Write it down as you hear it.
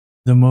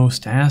The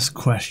most asked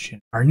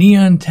question. Are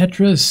neon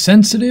tetras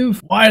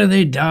sensitive? Why do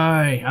they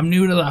die? I'm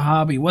new to the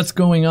hobby. What's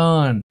going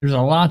on? There's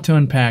a lot to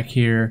unpack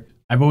here.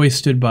 I've always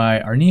stood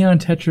by, are neon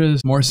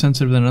tetras more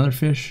sensitive than other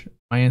fish?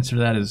 My answer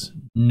to that is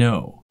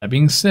no. That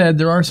being said,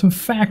 there are some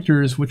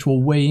factors which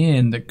will weigh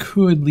in that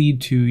could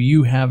lead to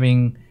you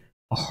having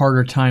a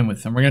harder time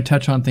with them. We're going to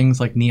touch on things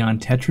like Neon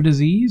Tetra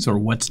Disease, or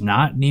what's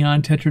not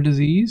Neon Tetra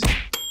Disease.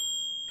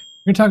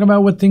 We're going to talk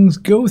about what things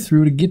go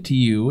through to get to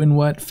you and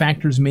what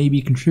factors may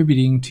be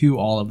contributing to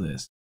all of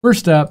this.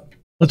 First up,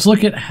 let's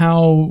look at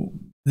how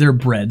they're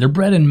bred. They're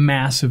bred in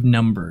massive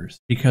numbers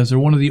because they're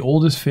one of the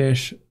oldest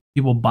fish.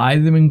 People buy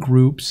them in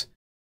groups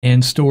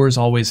and stores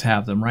always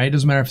have them, right?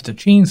 Doesn't matter if it's a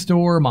chain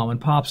store, mom and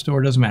pop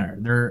store, doesn't matter.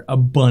 They're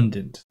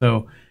abundant.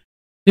 So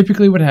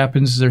typically what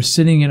happens is they're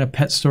sitting in a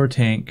pet store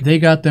tank. They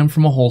got them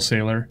from a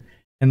wholesaler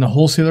and the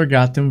wholesaler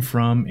got them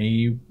from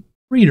a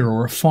breeder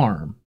or a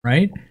farm,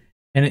 right?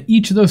 And at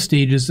each of those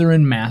stages, they're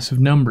in massive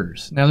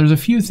numbers. Now, there's a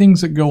few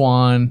things that go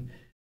on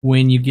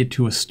when you get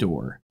to a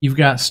store. You've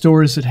got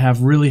stores that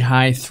have really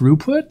high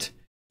throughput.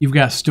 You've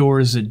got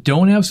stores that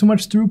don't have so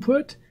much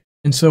throughput.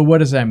 And so what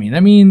does that mean?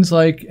 That means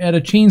like at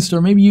a chain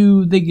store,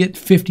 maybe they get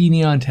 50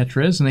 neon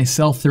tetras and they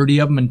sell 30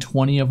 of them and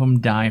 20 of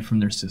them die from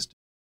their system.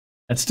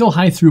 That's still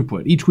high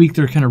throughput. Each week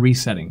they're kind of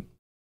resetting.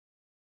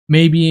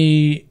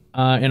 Maybe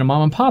in a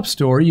mom and pop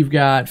store, you've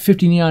got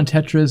 50 neon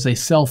tetras, they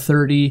sell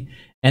 30,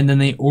 and then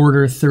they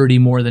order 30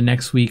 more the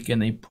next week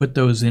and they put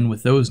those in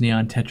with those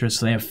neon tetras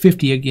so they have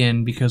 50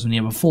 again, because when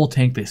you have a full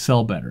tank, they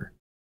sell better.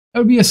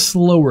 That would be a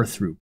slower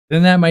throughput.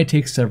 Then that might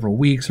take several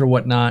weeks or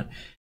whatnot.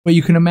 But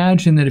you can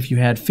imagine that if you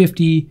had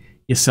 50,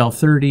 you sell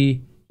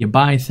 30, you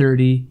buy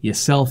 30, you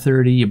sell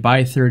 30, you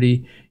buy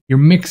 30, you're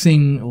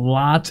mixing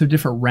lots of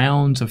different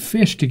rounds of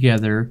fish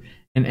together.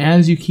 And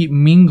as you keep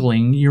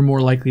mingling, you're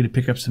more likely to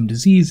pick up some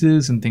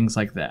diseases and things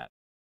like that.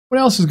 What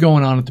else is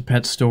going on at the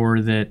pet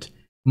store that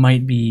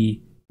might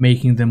be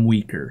making them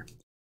weaker?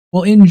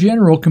 Well, in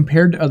general,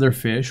 compared to other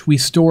fish, we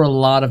store a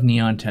lot of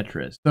neon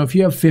tetras. So if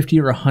you have 50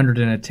 or 100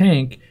 in a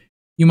tank,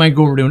 you might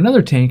go over to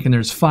another tank and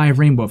there's 5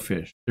 rainbow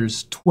fish,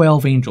 there's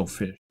 12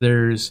 angelfish,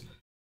 there's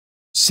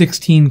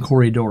 16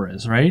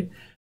 corridoras, right?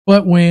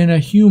 But when a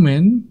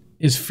human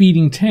is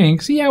feeding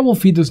tanks, yeah, we'll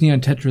feed those neon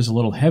tetras a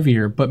little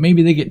heavier, but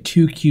maybe they get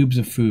 2 cubes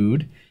of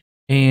food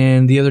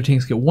and the other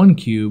tanks get 1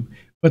 cube.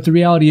 But the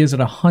reality is at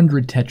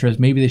 100 tetras,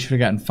 maybe they should have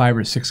gotten 5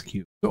 or 6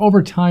 cubes. So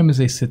over time, as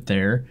they sit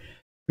there,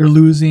 they're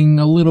losing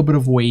a little bit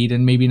of weight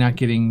and maybe not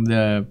getting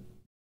the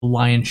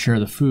lion's share of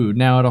the food.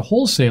 Now at a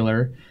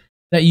wholesaler,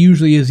 that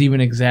usually is even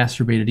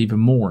exacerbated even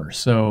more.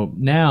 So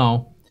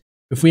now,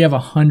 if we have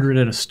 100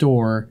 at a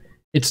store,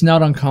 it's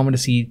not uncommon to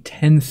see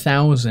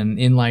 10,000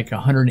 in like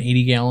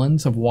 180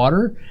 gallons of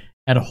water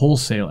at a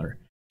wholesaler.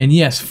 And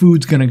yes,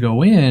 food's going to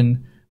go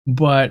in,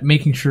 but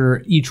making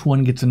sure each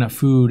one gets enough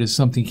food is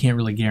something you can't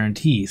really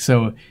guarantee.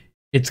 So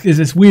it's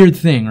this weird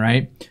thing,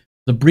 right?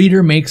 The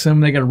breeder makes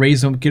them, they got to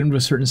raise them, get them to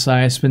a certain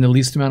size, spend the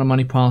least amount of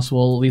money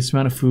possible, least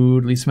amount of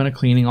food, least amount of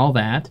cleaning, all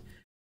that.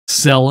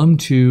 Sell them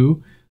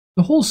to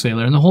the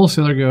wholesaler. And the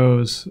wholesaler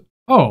goes,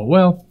 oh,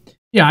 well,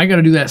 yeah, I got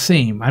to do that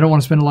same. I don't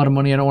want to spend a lot of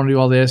money. I don't want to do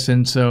all this.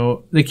 And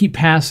so they keep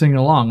passing it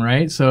along,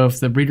 right? So if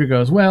the breeder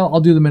goes, well,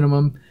 I'll do the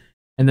minimum.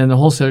 And then the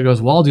wholesaler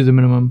goes, well, I'll do the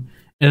minimum.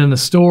 And then the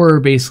store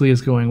basically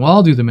is going, well,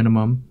 I'll do the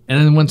minimum. And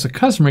then once the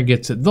customer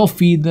gets it, they'll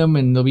feed them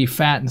and they'll be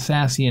fat and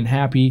sassy and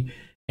happy.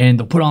 And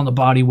they'll put on the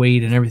body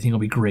weight and everything will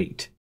be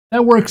great.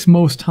 That works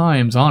most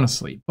times,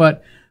 honestly.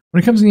 But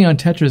when it comes to neon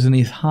tetras in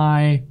these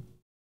high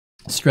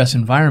stress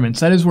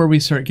environments, that is where we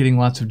start getting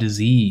lots of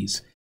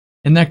disease.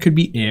 And that could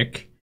be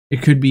ick.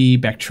 It could be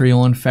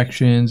bacterial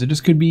infections. It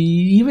just could be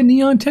even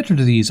neon tetra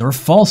disease or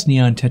false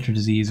neon tetra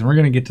disease. And we're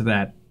going to get to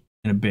that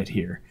in a bit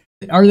here.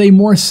 Are they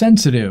more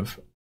sensitive?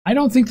 I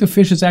don't think the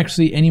fish is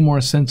actually any more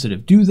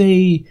sensitive. Do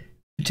they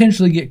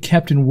potentially get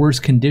kept in worse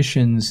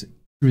conditions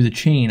through the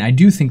chain? I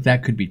do think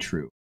that could be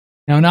true.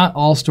 Now, not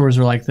all stores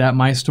are like that.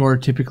 My store,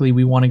 typically,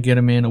 we want to get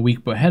them in a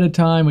week ahead of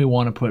time. We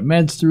want to put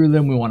meds through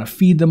them. We want to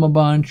feed them a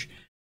bunch.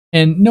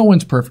 And no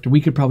one's perfect.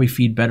 We could probably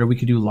feed better. We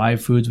could do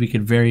live foods. We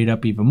could vary it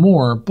up even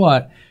more.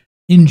 But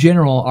in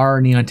general, our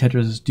neon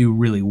tetras do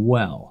really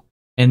well.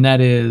 And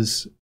that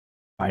is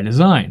by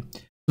design.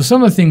 So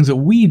some of the things that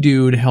we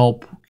do to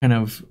help kind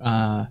of,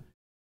 I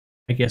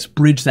guess,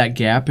 bridge that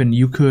gap, and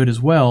you could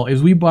as well,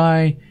 is we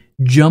buy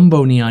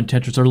jumbo neon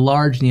tetras or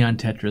large neon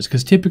tetras,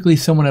 because typically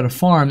someone at a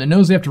farm that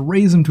knows they have to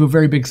raise them to a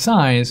very big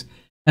size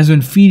has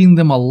been feeding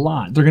them a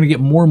lot. They're going to get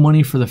more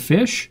money for the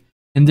fish,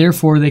 and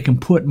therefore they can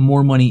put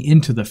more money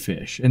into the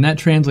fish. And that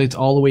translates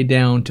all the way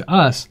down to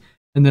us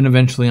and then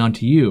eventually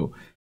onto you.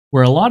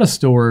 Where a lot of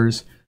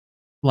stores,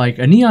 like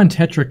a neon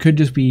tetra could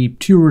just be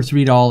 $2 or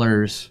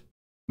 $3,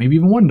 maybe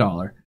even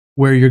 $1,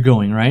 where you're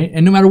going, right?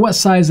 And no matter what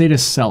size, they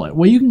just sell it.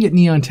 Well, you can get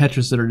neon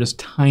tetras that are just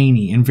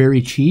tiny and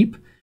very cheap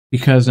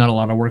because not a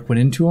lot of work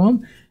went into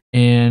them.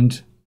 And,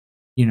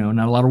 you know,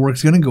 not a lot of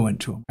work's going to go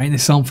into them, right? And they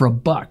sell them for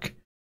 $1.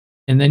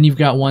 And then you've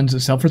got ones that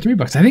sell for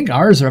 $3. I think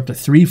ours are up to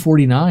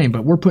 $3.49,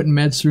 but we're putting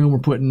meds through them. We're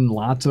putting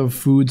lots of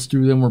foods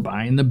through them. We're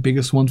buying the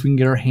biggest ones we can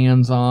get our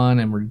hands on,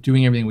 and we're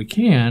doing everything we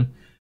can.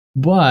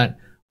 But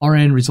our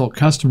end result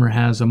customer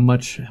has a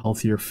much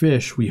healthier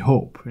fish, we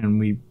hope, and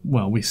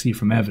we see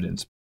from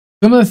evidence.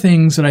 Some of the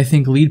things that I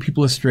think lead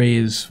people astray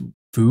is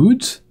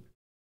foods.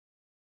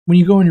 When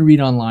you go and you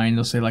read online,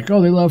 they'll say like,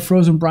 oh, they love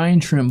frozen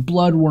brine shrimp,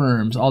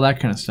 bloodworms, all that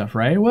kind of stuff,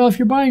 right? Well, if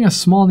you're buying a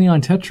small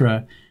Neon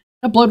Tetra,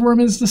 that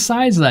bloodworm is the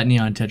size of that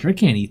Neon Tetra. It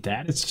can't eat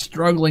that. It's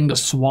struggling to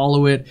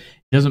swallow it.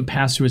 It doesn't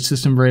pass through its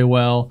system very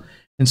well.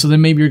 And so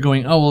then maybe you're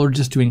going, oh, well, we're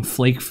just doing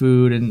flake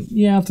food. And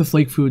yeah, if the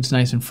flake food's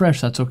nice and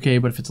fresh, that's okay.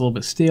 But if it's a little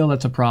bit stale,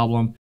 that's a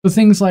problem. So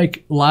things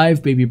like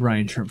live baby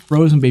brine shrimp,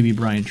 frozen baby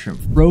brine shrimp,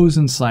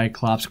 frozen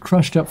cyclops,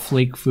 crushed up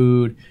flake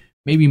food,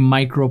 maybe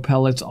micro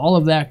pellets, all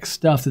of that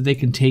stuff that they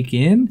can take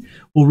in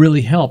will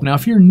really help. Now,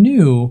 if you're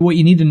new, what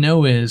you need to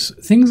know is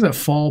things that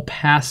fall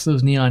past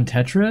those Neon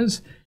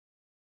Tetras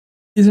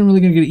isn't really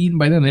going to get eaten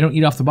by them. They don't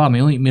eat off the bottom.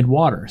 They only eat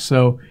mid-water.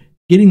 So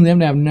getting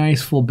them to have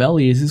nice full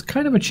bellies is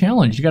kind of a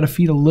challenge. You got to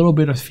feed a little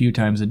bit a few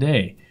times a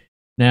day.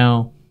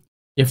 Now,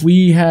 if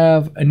we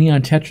have a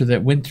Neon Tetra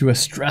that went through a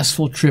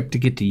stressful trip to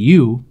get to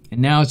you,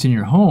 and now it's in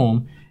your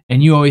home,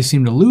 and you always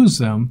seem to lose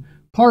them,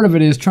 part of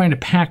it is trying to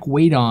pack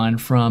weight on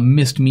from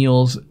missed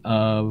meals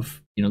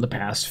of, the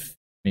past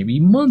maybe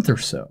month or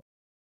so.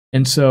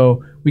 And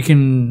so we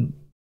can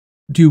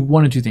do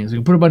one of two things. We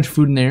can put a bunch of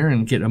food in there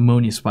and get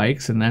ammonia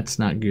spikes, and that's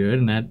not good,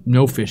 and that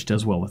no fish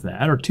does well with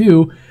that. Or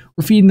two,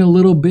 we're feeding a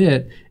little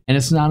bit, and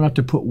it's not enough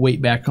to put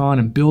weight back on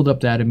and build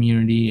up that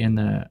immunity and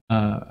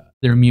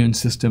their immune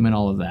system and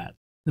all of that.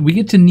 We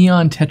get to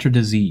Neon Tetra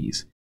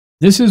Disease.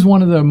 This is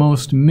one of the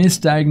most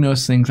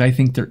misdiagnosed things I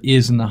think there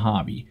is in the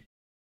hobby.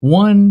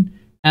 One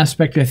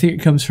aspect, I think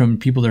it comes from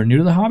people that are new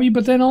to the hobby,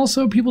 but then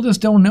also people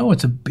just don't know.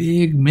 It's a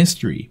big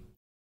mystery.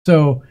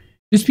 So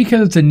just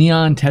because it's a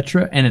Neon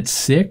Tetra and it's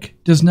sick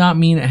does not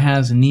mean it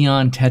has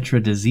Neon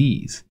Tetra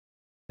Disease.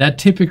 That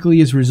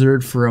typically is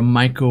reserved for a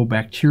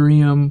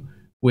mycobacterium,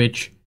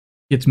 which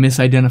gets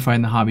misidentified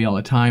in the hobby all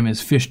the time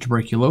as fish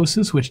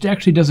tuberculosis, which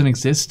actually doesn't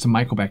exist. It's a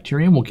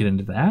mycobacterium. We'll get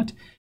into that.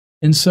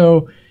 And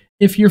so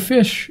if your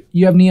fish,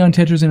 you have Neon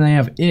Tetras and they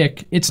have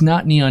ick, it's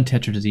not Neon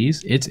Tetra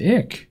Disease, it's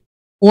ick.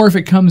 Or if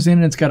it comes in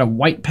and it's got a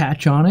white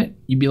patch on it,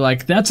 you'd be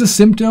like, that's a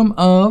symptom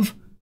of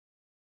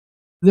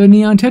the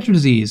Neon Tetra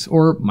Disease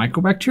or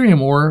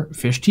mycobacterium or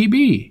fish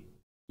TB.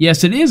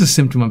 Yes, it is a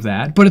symptom of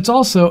that, but it's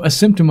also a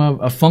symptom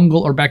of a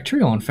fungal or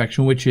bacterial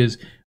infection, which is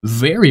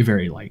very,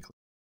 very likely.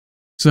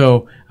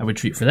 So I would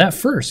treat for that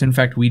first. In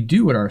fact, we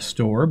do at our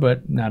store,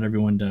 but not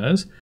everyone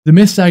does. The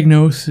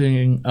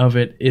misdiagnosing of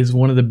it is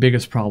one of the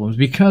biggest problems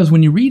because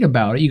when you read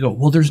about it, you go,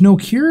 well, there's no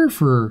cure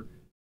for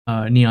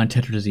Neon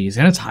Tetra Disease,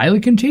 and it's highly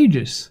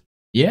contagious.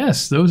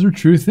 Yes, those are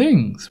true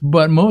things,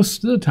 but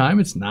most of the time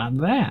it's not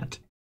that.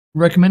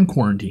 We recommend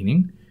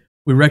quarantining.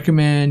 We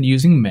recommend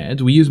using meds.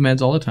 We use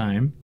meds all the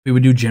time. We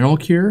would do general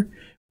cure.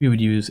 We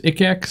would use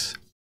ICX,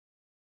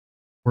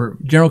 or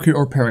general cure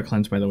or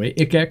paracleanse, by the way,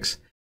 ICX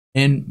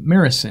and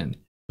Maricin.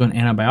 So an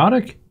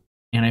antibiotic,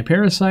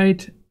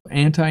 anti-parasite,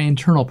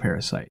 anti-internal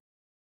parasite.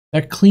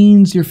 That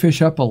cleans your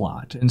fish up a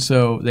lot. And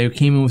so they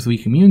came in with a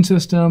weak immune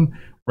system.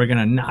 We're going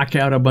to knock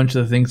out a bunch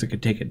of the things that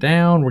could take it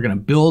down. We're going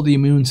to build the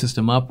immune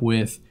system up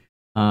with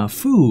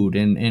food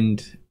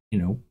and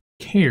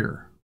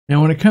care.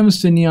 Now, when it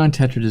comes to Neon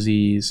Tetra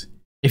Disease,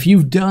 if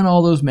you've done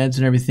all those meds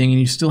and everything and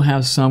you still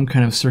have some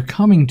kind of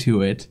succumbing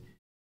to it,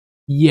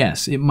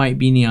 yes, it might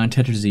be Neon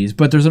Tetra Disease.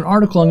 But there's an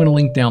article I'm going to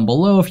link down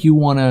below if you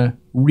want to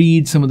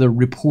read some of the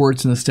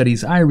reports and the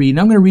studies I read. And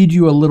I'm going to read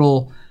you a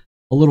little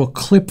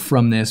clip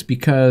from this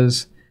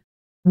because,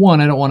 one,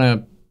 I don't want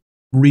to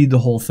read the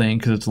whole thing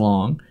because it's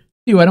long.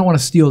 Two, I don't want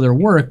to steal their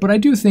work, but I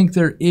do think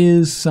there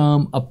is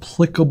some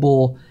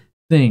applicable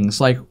things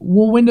like,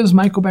 well, when does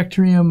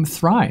mycobacterium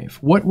thrive?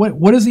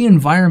 What is the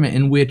environment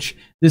in which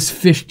this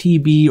fish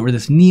TB or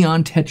this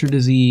Neon Tetra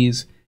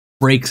Disease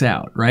breaks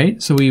out,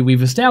 right? So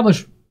we've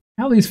established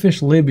how these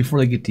fish live before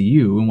they get to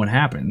you and what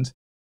happens.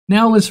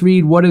 Now let's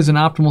read what is an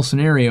optimal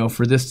scenario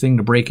for this thing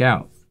to break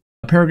out.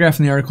 A paragraph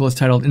in the article is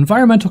titled,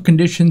 Environmental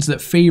Conditions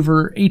That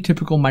Favor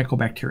Atypical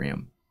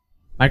Mycobacterium.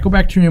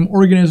 Mycobacterium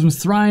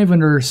organisms thrive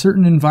under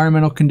certain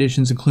environmental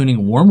conditions,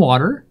 including warm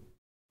water.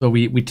 So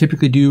we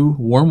typically do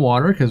warm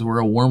water because we're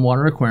a warm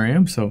water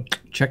aquarium, so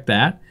check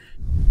that.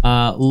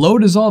 Low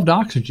dissolved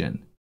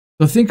oxygen.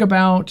 So think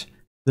about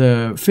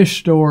the fish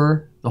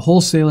store, the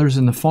wholesalers,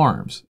 and the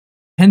farms.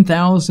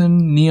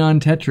 10,000 Neon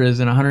Tetras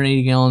in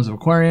 180 gallons of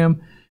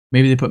aquarium.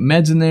 Maybe they put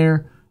meds in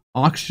there.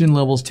 Oxygen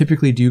levels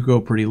typically do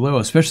go pretty low,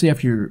 especially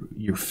after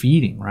you're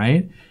feeding,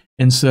 right?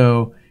 And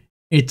so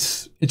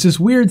it's this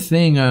weird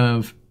thing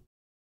of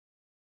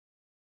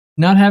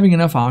not having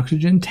enough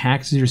oxygen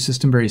taxes your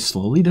system very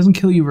slowly. It doesn't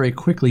kill you very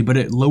quickly, but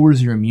it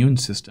lowers your immune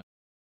system.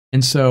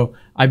 And so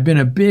I've been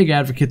a big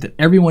advocate that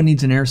everyone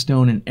needs an air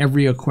stone in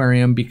every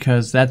aquarium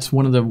because that's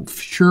one of the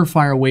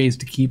surefire ways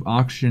to keep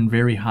oxygen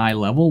very high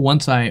level.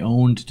 Once I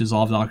owned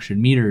dissolved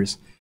oxygen meters,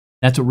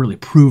 that's what really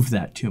proved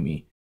that to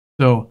me.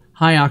 So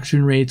high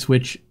oxygen rates,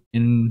 which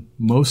in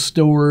most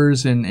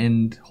stores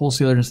and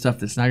wholesalers and stuff,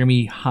 that's not going to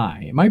be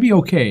high. It might be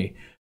okay,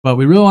 but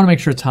we really want to make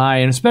sure it's high.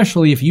 And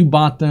especially if you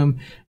bought them,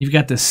 you've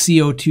got the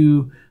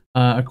CO2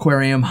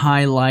 aquarium,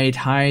 high light,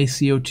 high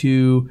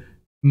CO2,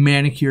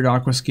 manicured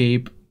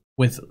aquascape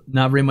with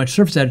not very much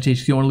surface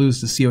adaptation. If you don't want to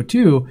lose the CO2,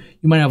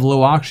 you might have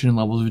low oxygen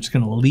levels, which is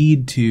going to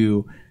lead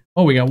to,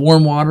 oh, we got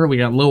warm water, we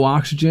got low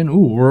oxygen.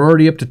 Ooh, we're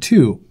already up to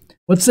 2.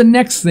 What's the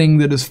next thing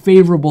that is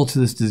favorable to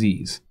this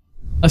disease?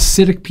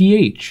 Acidic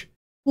pH.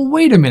 Well,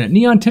 wait a minute.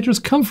 Neon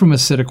tetras come from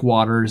acidic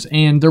waters,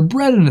 and they're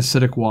bred in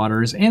acidic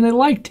waters, and they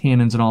like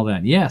tannins and all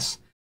that. Yes.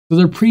 So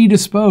they're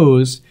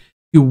predisposed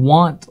to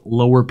want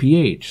lower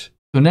pH.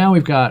 So now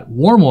we've got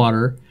warm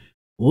water,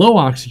 low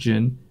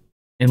oxygen,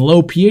 and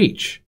low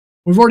pH.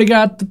 We've already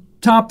got the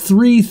top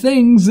 3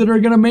 things that are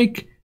going to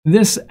make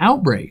this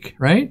outbreak,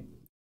 right?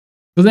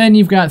 So then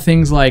you've got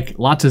things like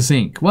lots of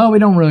zinc. Well, we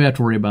don't really have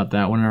to worry about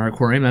that one in our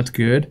aquarium. That's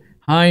good.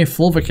 High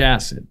fulvic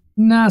acid.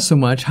 Not so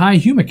much. High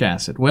humic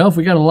acid. Well, if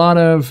we got a lot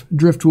of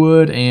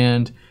driftwood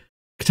and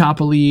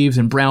catappa leaves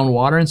and brown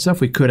water and stuff,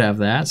 we could have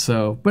that.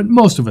 So, but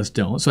most of us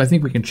don't. So I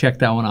think we can check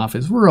that one off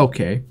as we're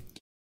okay.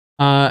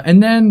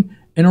 And then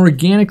an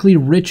organically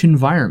rich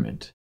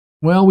environment.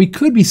 Well, we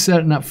could be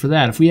setting up for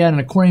that. If we had an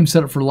aquarium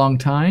set up for a long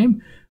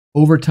time,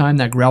 over time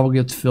that gravel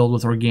gets filled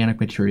with organic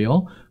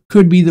material.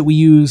 Could be that we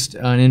used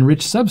an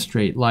enriched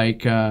substrate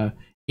like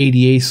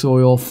ADA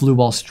soil, flue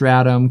ball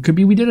stratum. Could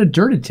be we did a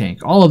dirted tank.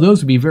 All of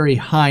those would be very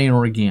high in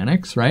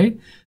organics, right?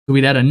 So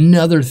we'd add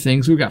another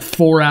thing. So we've got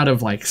 4 out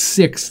of like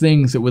 6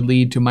 things that would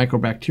lead to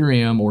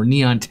mycobacterium or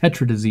Neon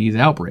Tetra disease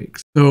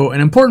outbreaks. So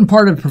an important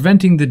part of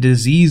preventing the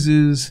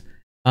diseases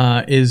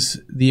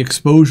is the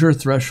exposure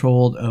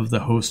threshold of the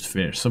host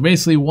fish. So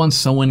basically, once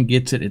someone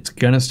gets it, it's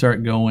going to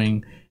start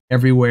going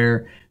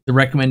everywhere. The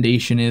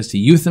recommendation is to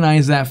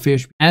euthanize that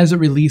fish. As it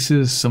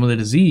releases some of the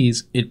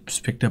disease,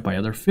 it's picked up by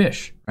other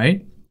fish,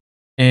 right?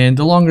 And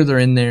the longer they're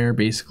in there,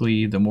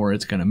 basically, the more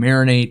it's going to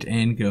marinate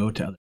and go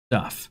to other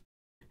stuff.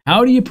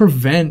 How do you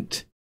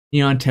prevent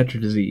Neon Tetra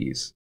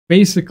disease?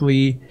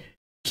 Basically,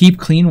 keep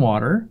clean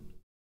water.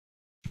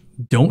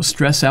 Don't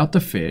stress out the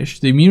fish.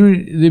 The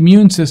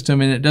immune system,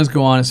 and it does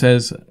go on, it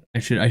says, I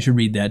should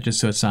read that just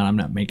so it's not, I'm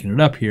not making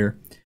it up here.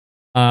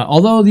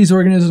 Although these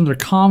organisms are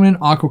common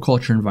in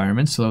aquaculture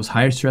environments, so those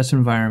higher stress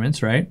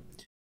environments, right?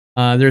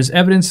 There's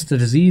evidence that the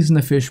disease in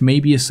the fish may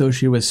be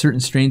associated with certain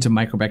strains of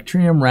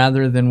mycobacterium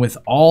rather than with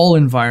all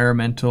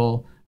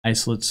environmental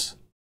isolates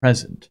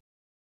present.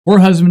 Poor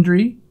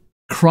husbandry,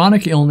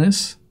 chronic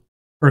illness,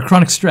 or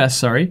chronic stress,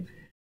 sorry,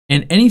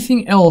 and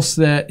anything else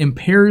that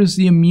impairs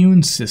the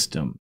immune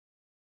system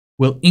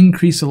will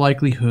increase the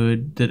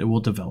likelihood that it will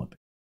develop.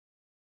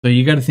 So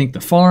you got to think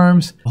the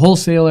farms,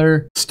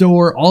 wholesaler,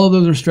 store, all of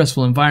those are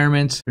stressful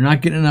environments. They're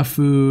not getting enough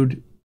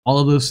food, all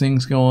of those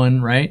things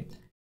going, right?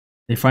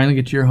 They finally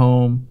get to your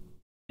home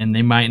and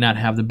they might not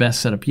have the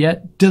best setup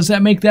yet. Does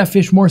that make that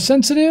fish more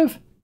sensitive?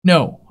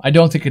 No, I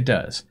don't think it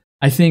does.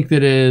 I think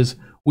that is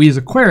we as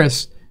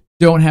aquarists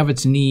don't have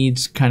its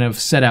needs kind of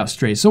set out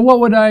straight. So what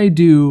would I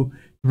do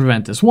to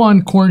prevent this?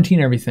 1, quarantine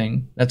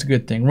everything. That's a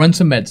good thing. Run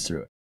some meds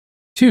through it.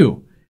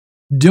 2,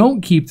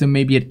 don't keep them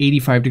maybe at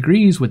 85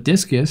 degrees with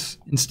discus.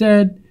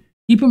 Instead,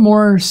 keep them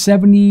more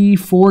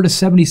 74 to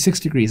 76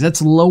 degrees.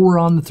 That's lower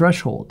on the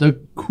threshold.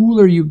 The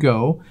cooler you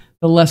go,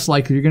 the less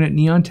likely you're going to get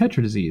Neon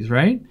Tetra disease,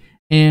 right?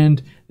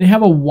 And they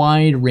have a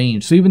wide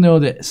range. So even though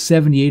that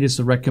 78 is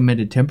the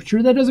recommended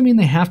temperature, that doesn't mean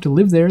they have to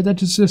live there. That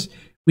just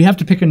we have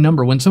to pick a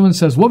number. When someone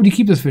says, what would you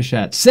keep this fish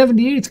at?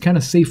 78, it's kind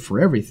of safe for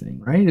everything,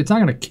 right? It's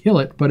not going to kill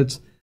it, but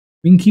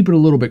we can keep it a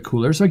little bit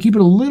cooler. So I keep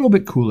it a little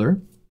bit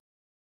cooler,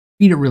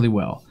 feed it really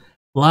well.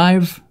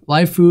 Live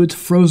foods,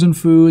 frozen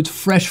foods,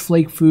 fresh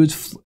flake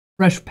foods,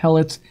 fresh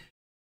pellets,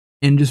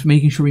 and just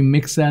making sure we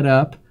mix that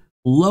up.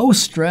 Low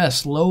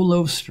stress,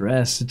 low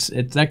stress.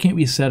 That can't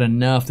be said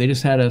enough. They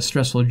just had a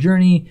stressful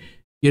journey.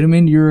 Get them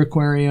into your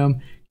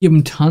aquarium. Give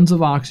them tons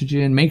of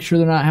oxygen. Make sure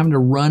they're not having to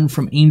run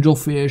from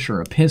angelfish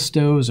or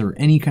apistos or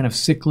any kind of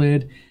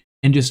cichlid,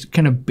 and just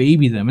kind of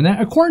baby them. And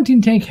a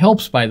quarantine tank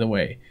helps, by the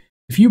way.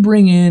 If you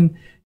bring in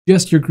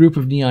just your group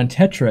of Neon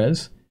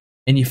Tetras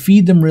and you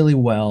feed them really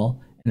well,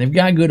 and they've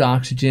got good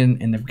oxygen,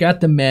 and they've got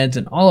the meds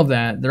and all of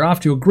that, they're off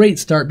to a great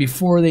start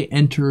before they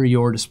enter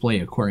your display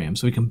aquarium.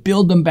 So we can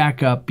build them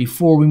back up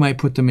before we might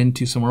put them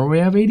into somewhere where we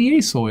have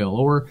ADA soil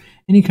or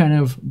any kind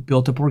of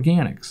built-up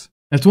organics.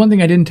 That's one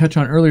thing I didn't touch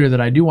on earlier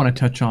that I do want to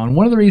touch on.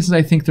 One of the reasons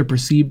I think they're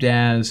perceived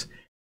as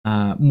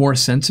more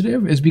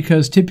sensitive is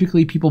because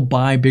typically people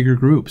buy bigger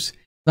groups.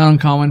 It's not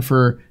uncommon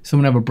for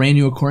someone to have a brand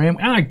new aquarium.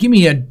 Give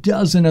me a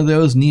dozen of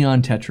those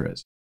Neon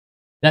Tetras.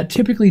 That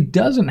typically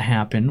doesn't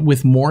happen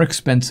with more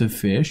expensive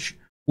fish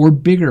or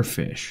bigger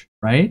fish,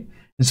 right?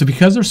 And so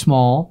because they're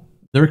small,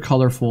 they're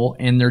colorful,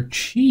 and they're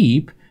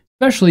cheap,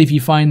 especially if you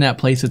find that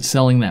place that's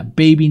selling that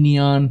baby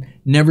neon,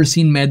 never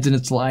seen meds in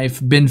its life,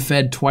 been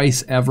fed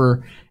twice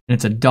ever, and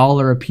it's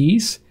 $1 a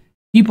piece.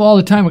 People all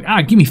the time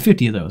are, give me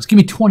 50 of those. Give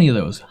me 20 of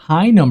those.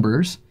 High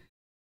numbers.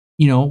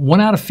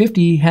 1 out of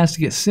 50 has to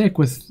get sick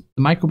with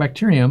the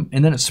mycobacterium,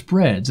 and then it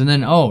spreads. And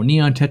then,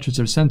 Neon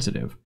Tetras are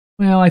sensitive.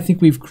 Well, I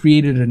think we've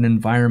created an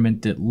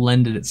environment that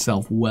lended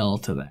itself well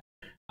to that.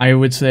 I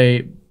would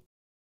say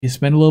you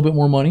spend a little bit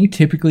more money.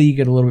 Typically, you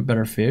get a little bit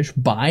better fish.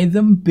 Buy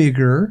them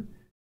bigger,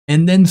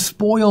 and then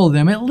spoil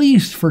them at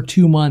least for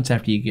 2 months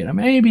after you get them.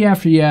 Maybe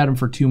after you add them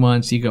for 2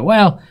 months, you go,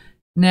 well,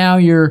 now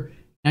you're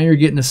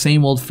getting the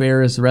same old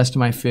fare as the rest of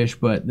my fish,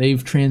 but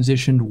they've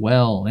transitioned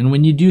well. And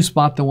when you do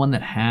spot the one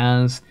that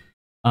has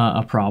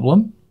a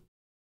problem,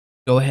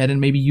 go ahead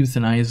and maybe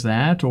euthanize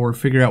that or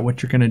figure out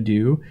what you're going to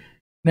do.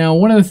 Now,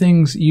 one of the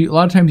things, a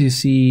lot of times you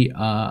see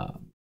a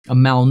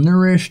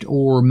malnourished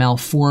or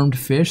malformed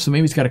fish, so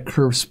maybe it's got a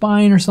curved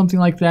spine or something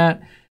like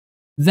that.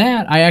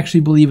 That, I actually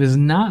believe, is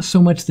not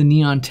so much the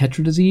Neon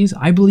Tetra disease.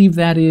 I believe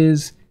that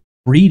is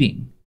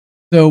breeding.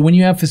 So when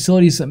you have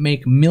facilities that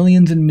make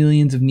millions and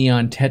millions of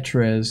Neon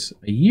Tetras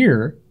a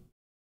year,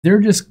 they're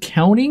just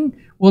counting.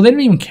 Well, they don't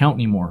even count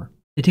anymore.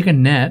 They take a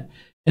net,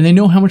 and they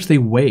know how much they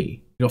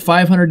weigh.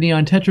 500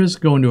 Neon Tetras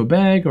go into a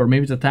bag, or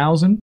maybe it's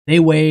 1,000. They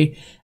weigh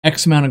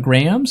X amount of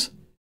grams.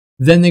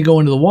 Then they go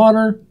into the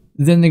water.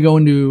 Then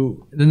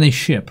they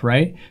ship,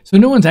 right? So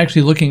no one's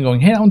actually looking and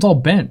going, hey, that one's all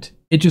bent.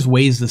 It just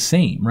weighs the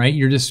same, right?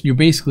 You're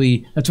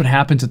basically, that's what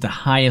happens at the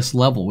highest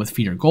level with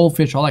feeder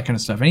goldfish, all that kind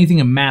of stuff. Anything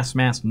in mass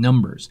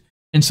numbers.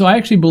 And so I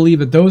actually believe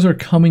that those are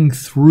coming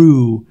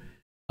through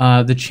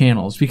the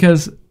channels,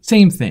 because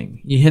same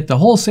thing. You hit the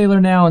wholesaler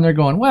now and they're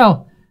going,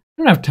 well,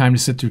 I don't have time to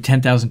sit through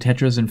 10,000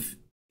 tetras and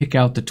pick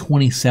out the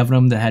 27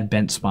 of them that had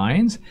bent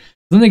spines.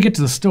 Then they get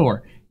to the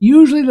store.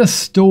 Usually the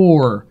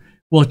store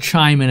will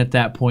chime in at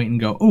that point and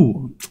go,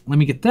 oh, let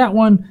me get that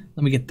one,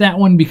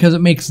 because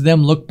it makes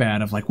them look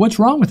bad of like, what's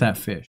wrong with that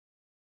fish?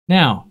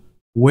 Now,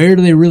 where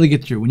do they really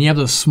get through? When you have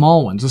those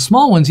small ones. The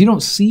small ones, you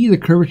don't see the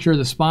curvature of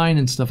the spine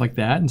and stuff like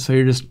that, and so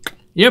you're just,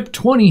 yep,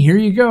 20, here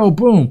you go,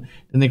 boom.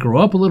 Then they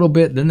grow up a little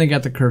bit, then they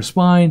got the curved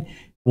spine.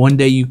 One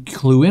day you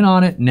clue in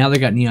on it, now they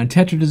got Neon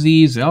Tetra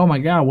disease. Oh my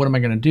God, what am I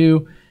gonna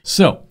do?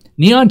 So,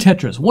 Neon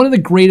Tetras, one of the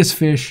greatest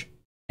fish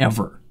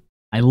ever.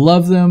 I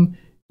love them.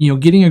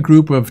 Getting a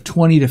group of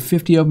 20 to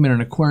 50 of them in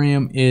an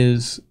aquarium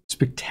is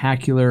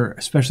spectacular,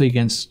 especially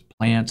against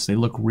plants. They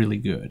look really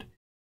good.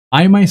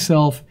 I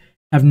myself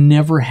have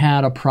never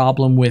had a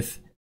problem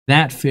with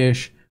that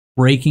fish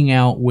breaking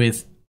out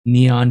with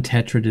Neon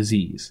Tetra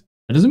disease.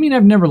 That doesn't mean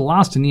I've never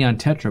lost a Neon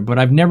Tetra, but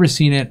I've never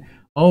seen it,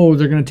 oh,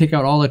 they're going to take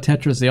out all the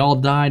Tetras. They all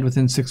died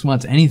within 6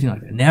 months, anything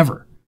like that.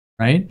 Never,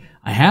 right?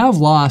 I have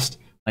lost,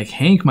 like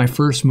Hank, my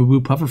first Mubu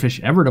pufferfish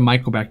ever to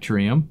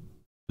Mycobacterium.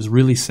 It was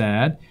really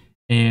sad.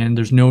 And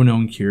there's no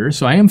known cure,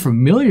 so I am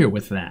familiar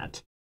with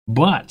that.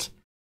 But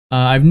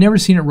I've never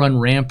seen it run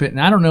rampant,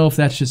 and I don't know if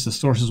that's just the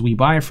sources we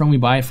buy from. We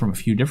buy from a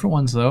few different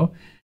ones, though,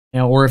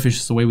 or if it's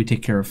just the way we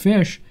take care of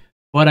fish.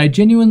 But I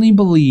genuinely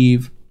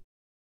believe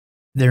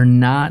they're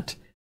not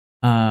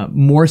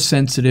more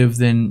sensitive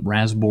than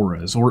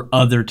Rasboras or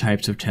other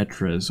types of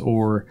tetras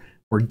or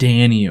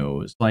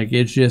Danios. Like,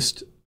 it's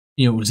just,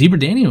 zebra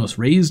Danios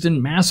raised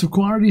in massive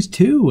quantities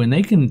too, and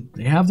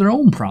they have their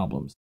own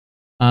problems.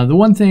 The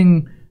one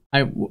thing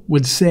I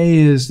would say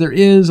is there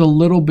is a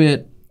little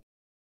bit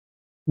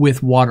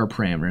with water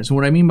parameters. And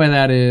what I mean by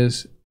that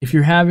is if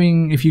you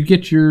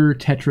get your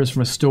tetras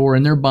from a store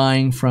and they're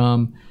buying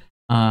from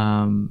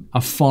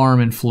a farm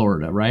in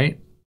Florida,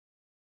 right?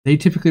 They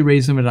typically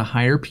raise them at a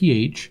higher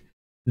pH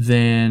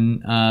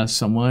than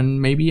someone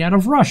maybe out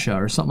of Russia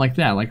or something like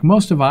that. Like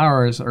most of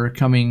ours are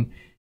coming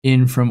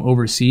in from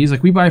overseas.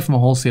 Like we buy from a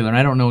wholesaler, and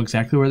I don't know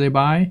exactly where they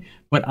buy,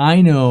 but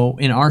I know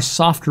in our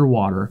softer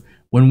water,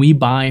 when we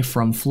buy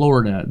from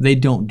Florida, they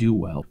don't do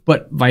well.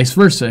 But vice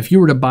versa, if you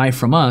were to buy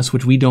from us,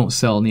 which we don't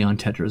sell Neon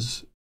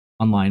Tetras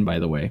online, by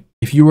the way,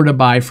 if you were to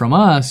buy from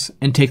us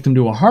and take them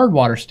to a hard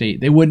water state,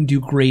 they wouldn't do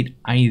great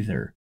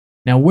either.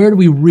 Now, where do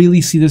we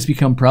really see this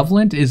become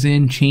prevalent is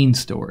in chain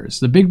stores.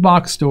 The big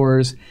box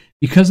stores,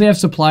 because they have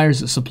suppliers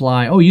that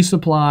supply, oh, you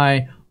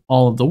supply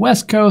all of the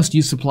West Coast,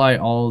 you supply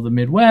all of the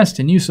Midwest,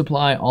 and you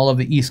supply all of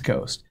the East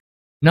Coast.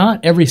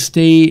 Not every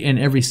state and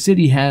every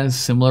city has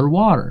similar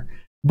water.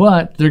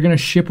 But they're going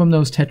to ship them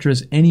those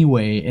tetras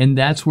anyway, and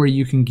that's where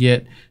you can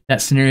get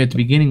that scenario at the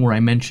beginning where I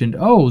mentioned,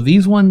 oh,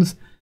 these ones,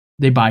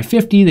 they buy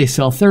 50, they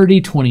sell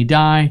 30, 20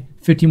 die,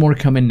 50 more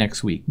come in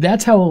next week.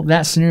 That's how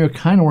that scenario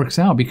kind of works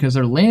out, because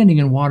they're landing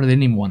in water they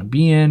didn't even want to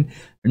be in,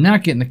 they're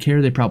not getting the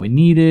care they probably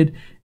needed,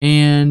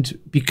 and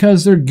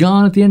because they're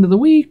gone at the end of the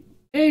week,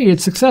 hey,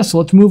 it's successful,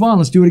 let's move on,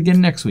 let's do it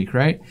again next week,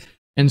 right?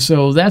 And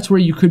so that's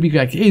where you could be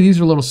like, hey, these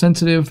are a little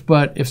sensitive,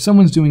 but if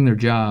someone's doing their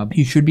job,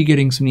 you should be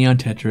getting some Neon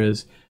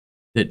Tetras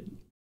that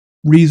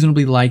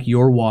reasonably like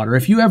your water.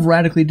 If you have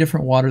radically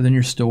different water than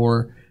your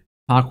store,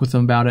 talk with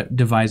them about it,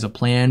 devise a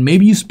plan.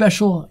 Maybe you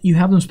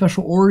have them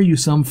special order you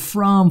some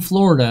from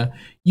Florida.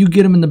 You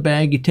get them in the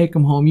bag, you take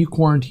them home, you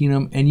quarantine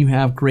them, and you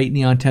have great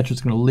Neon Tetras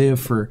that's going to live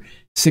for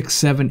 6,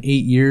 7, 8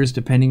 years,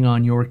 depending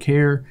on your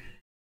care.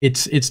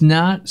 It's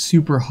not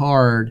super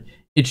hard.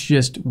 It's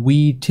just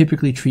we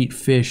typically treat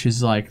fish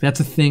as like,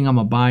 that's a thing, I'm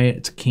going to buy it.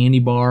 It's a candy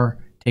bar,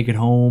 take it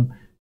home,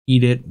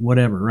 eat it,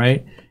 whatever,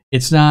 right?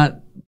 It's not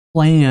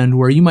planned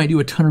where you might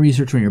do a ton of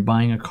research when you're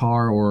buying a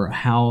car or a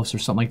house or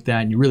something like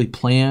that, and you really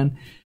plan.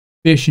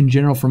 fish in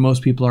general for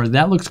most people are,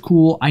 that looks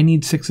cool, I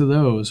need 6 of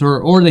those.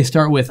 Or they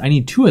start with, I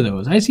need 2 of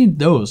those. I just need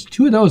those.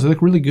 2 of those, they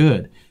look really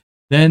good.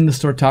 Then the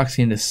store talks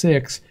you into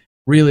 6.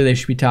 Really, they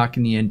should be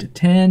talking you into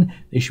 10.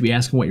 They should be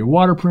asking what your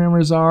water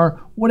parameters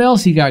are. What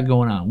else you got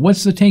going on?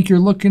 What's the tank you're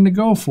looking to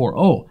go for?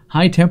 Oh,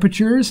 high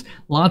temperatures,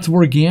 lots of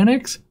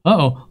organics.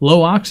 Uh-oh,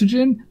 low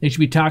oxygen. They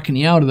should be talking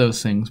you out of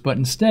those things. But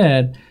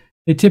instead,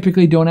 they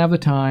typically don't have the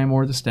time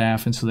or the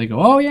staff, and so they go,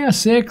 oh yeah,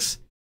 6.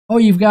 Oh,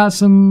 you've got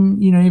some,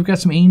 you've got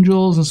some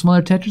angels and some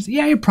other tetras.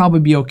 Yeah, you'll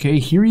probably be okay.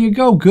 Here you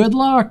go. Good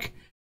luck.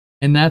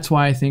 And that's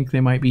why I think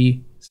they might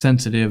be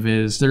sensitive,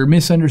 is they're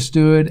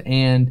misunderstood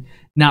and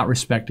not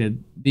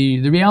respected.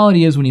 The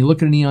reality is, when you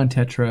look at a Neon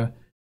Tetra,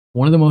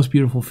 one of the most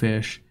beautiful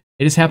fish,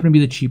 they just happen to be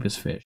the cheapest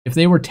fish. If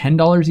they were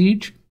 $10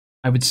 each,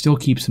 I would still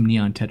keep some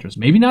Neon Tetras.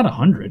 Maybe not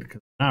 100, because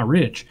I'm not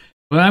rich.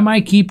 But I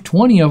might keep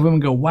 20 of them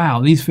and go,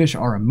 wow, these fish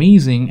are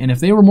amazing. And if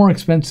they were more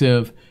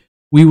expensive,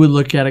 we would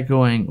look at it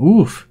going,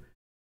 oof,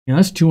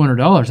 that's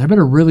 $200. I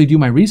better really do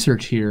my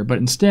research here. But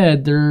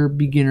instead, they're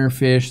beginner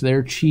fish.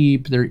 They're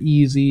cheap. They're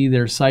easy.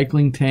 They're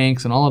cycling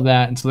tanks and all of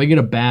that. And so they get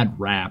a bad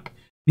rap.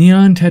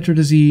 Neon Tetra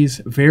Disease,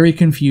 very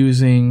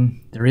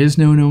confusing. There is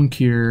no known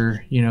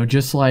cure.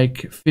 Just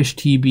like fish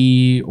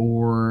TB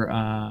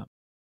or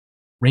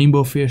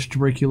rainbow fish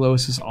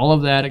tuberculosis, all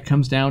of that, it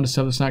comes down to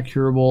stuff that's not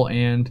curable.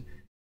 And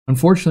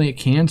unfortunately, it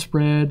can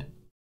spread.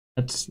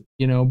 But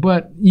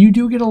you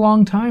do get a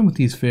long time with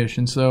these fish.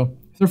 And so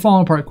if they're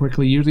falling apart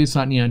quickly, usually it's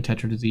not Neon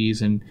Tetra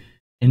Disease. And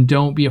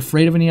don't be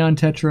afraid of a Neon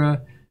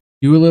Tetra.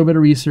 Do a little bit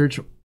of research.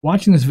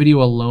 Watching this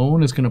video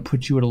alone is going to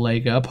put you at a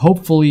leg up.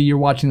 Hopefully you're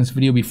watching this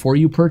video before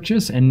you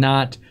purchase and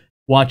not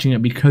watching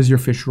it because your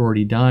fish are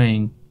already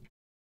dying.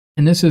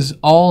 And this is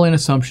all an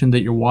assumption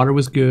that your water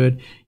was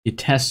good, you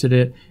tested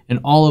it,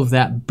 and all of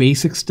that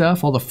basic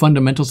stuff, all the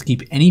fundamentals to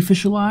keep any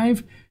fish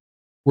alive,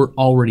 were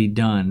already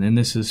done. And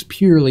this is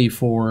purely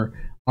for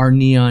our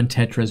Neon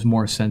Tetras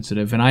more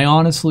sensitive. And I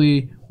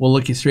honestly will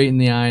look you straight in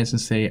the eyes and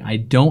say, I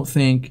don't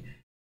think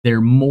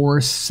they're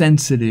more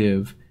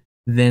sensitive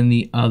than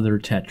the other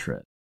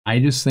tetras. I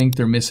just think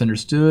they're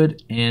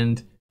misunderstood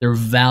and they're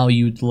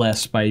valued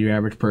less by your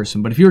average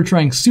person. But if you were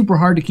trying super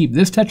hard to keep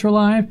this tetra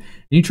alive, and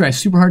you try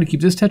super hard to keep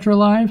this tetra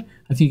alive,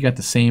 I think you got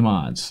the same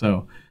odds.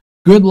 So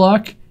good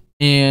luck,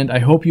 and I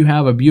hope you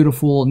have a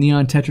beautiful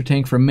Neon Tetra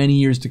tank for many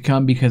years to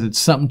come, because it's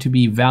something to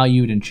be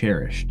valued and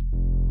cherished.